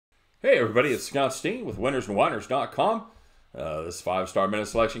Hey everybody, it's Scott Steen with winnersandwhiners.com. This 5-star minute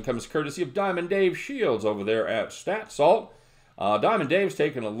selection comes courtesy of Diamond Dave Shields over there at StatSalt. Diamond Dave's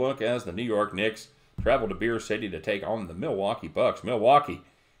taking a look as the New York Knicks travel to Beer City to take on the Milwaukee Bucks. Milwaukee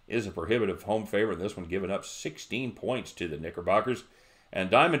is a prohibitive home favorite, this one giving up 16 points to the Knickerbockers. And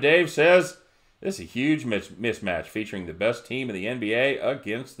Diamond Dave says this is a huge mismatch featuring the best team in the NBA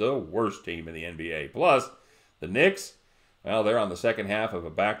against the worst team in the NBA. Plus, the Knicks, well, they're on the second half of a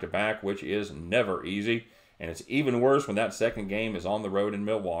back-to-back, which is never easy. And it's even worse when that second game is on the road in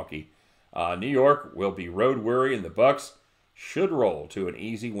Milwaukee. New York will be road-weary, and the Bucks should roll to an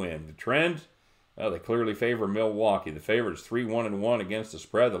easy win. The trend, well, they clearly favor Milwaukee. The favorite is 3-1-1 against the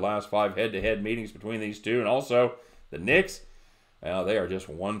spread. The last 5 head-to-head meetings between these two. And also, the Knicks, well, they are just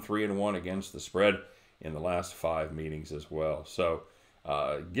 1-3-1 against the spread in the last 5 meetings as well. So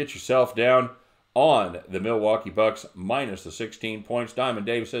get yourself down on the Milwaukee Bucks minus the 16 points. Diamond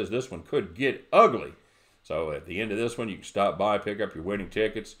Dave says this one could get ugly. So at the end of this one, you can stop by, pick up your winning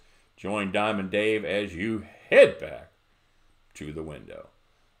tickets, join Diamond Dave as you head back to the window.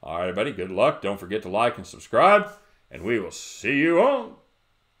 All right, everybody, good luck. Don't forget to like and subscribe, and we will see you on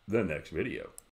the next video.